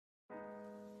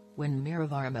When Meera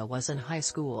Varma was in high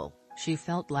school, she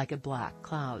felt like a black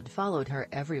cloud followed her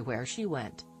everywhere she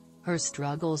went. Her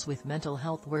struggles with mental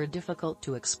health were difficult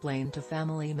to explain to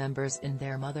family members in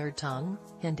their mother tongue,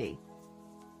 Hindi.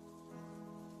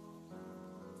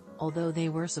 Although they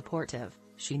were supportive,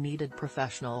 she needed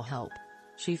professional help.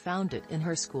 She found it in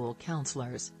her school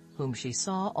counselors, whom she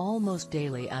saw almost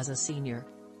daily as a senior.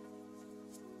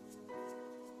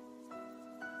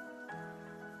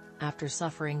 After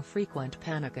suffering frequent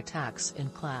panic attacks in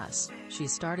class, she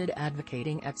started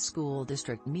advocating at school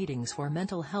district meetings for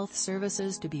mental health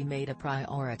services to be made a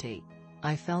priority.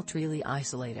 "I felt really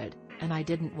isolated, and I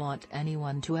didn't want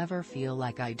anyone to ever feel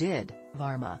like I did,"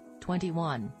 Varma,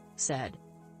 21, said.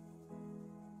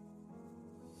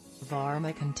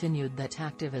 Varma continued that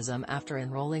activism after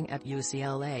enrolling at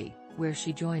UCLA, where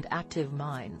she joined Active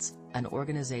Minds, an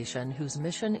organization whose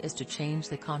mission is to change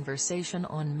the conversation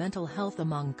on mental health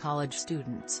among college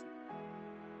students.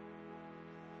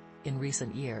 In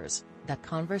recent years, that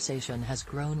conversation has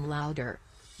grown louder.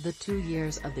 The 2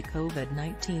 years of the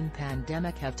COVID-19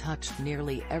 pandemic have touched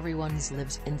nearly everyone's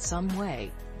lives in some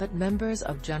way, but members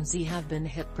of Gen Z have been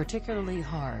hit particularly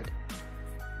hard.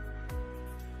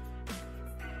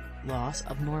 Loss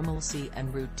of normalcy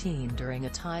and routine during a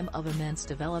time of immense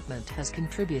development has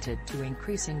contributed to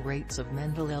increasing rates of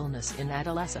mental illness in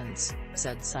adolescents,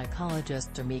 said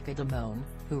psychologist Tamika Damond,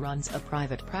 who runs a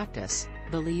private practice,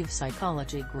 Believe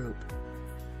Psychology Group.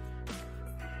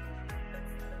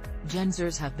 Gen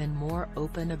Zers have been more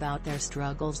open about their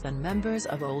struggles than members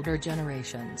of older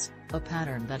generations, a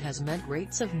pattern that has meant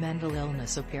rates of mental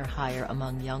illness appear higher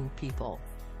among young people.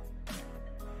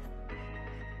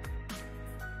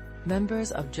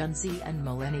 Members of Gen Z and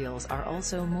millennials are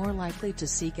also more likely to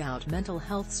seek out mental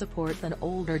health support than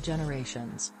older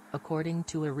generations, according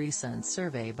to a recent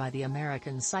survey by the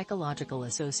American Psychological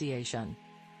Association.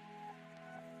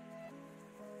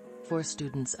 For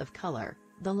students of color,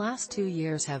 the last 2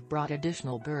 years have brought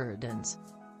additional burdens.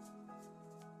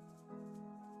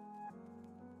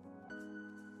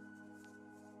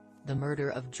 The murder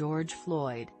of George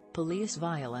Floyd, police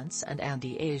violence and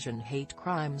anti-Asian hate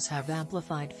crimes have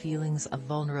amplified feelings of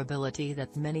vulnerability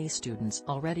that many students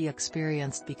already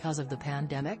experienced because of the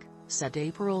pandemic, said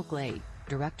April Clay,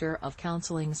 Director of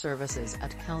Counseling Services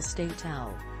at Cal State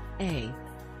L.A.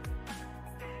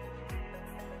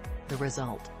 The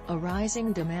result, a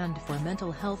rising demand for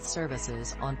mental health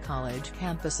services on college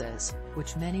campuses,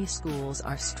 which many schools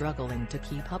are struggling to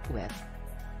keep up with.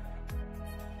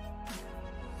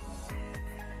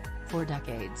 For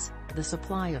decades, the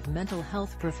supply of mental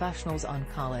health professionals on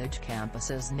college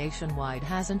campuses nationwide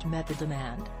hasn't met the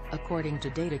demand, according to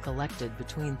data collected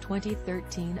between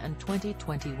 2013 and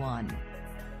 2021.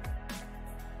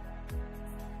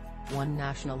 One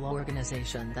national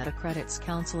organization that accredits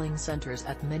counseling centers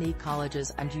at many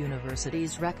colleges and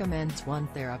universities recommends one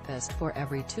therapist for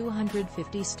every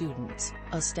 250 students,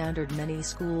 a standard many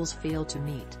schools fail to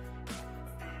meet.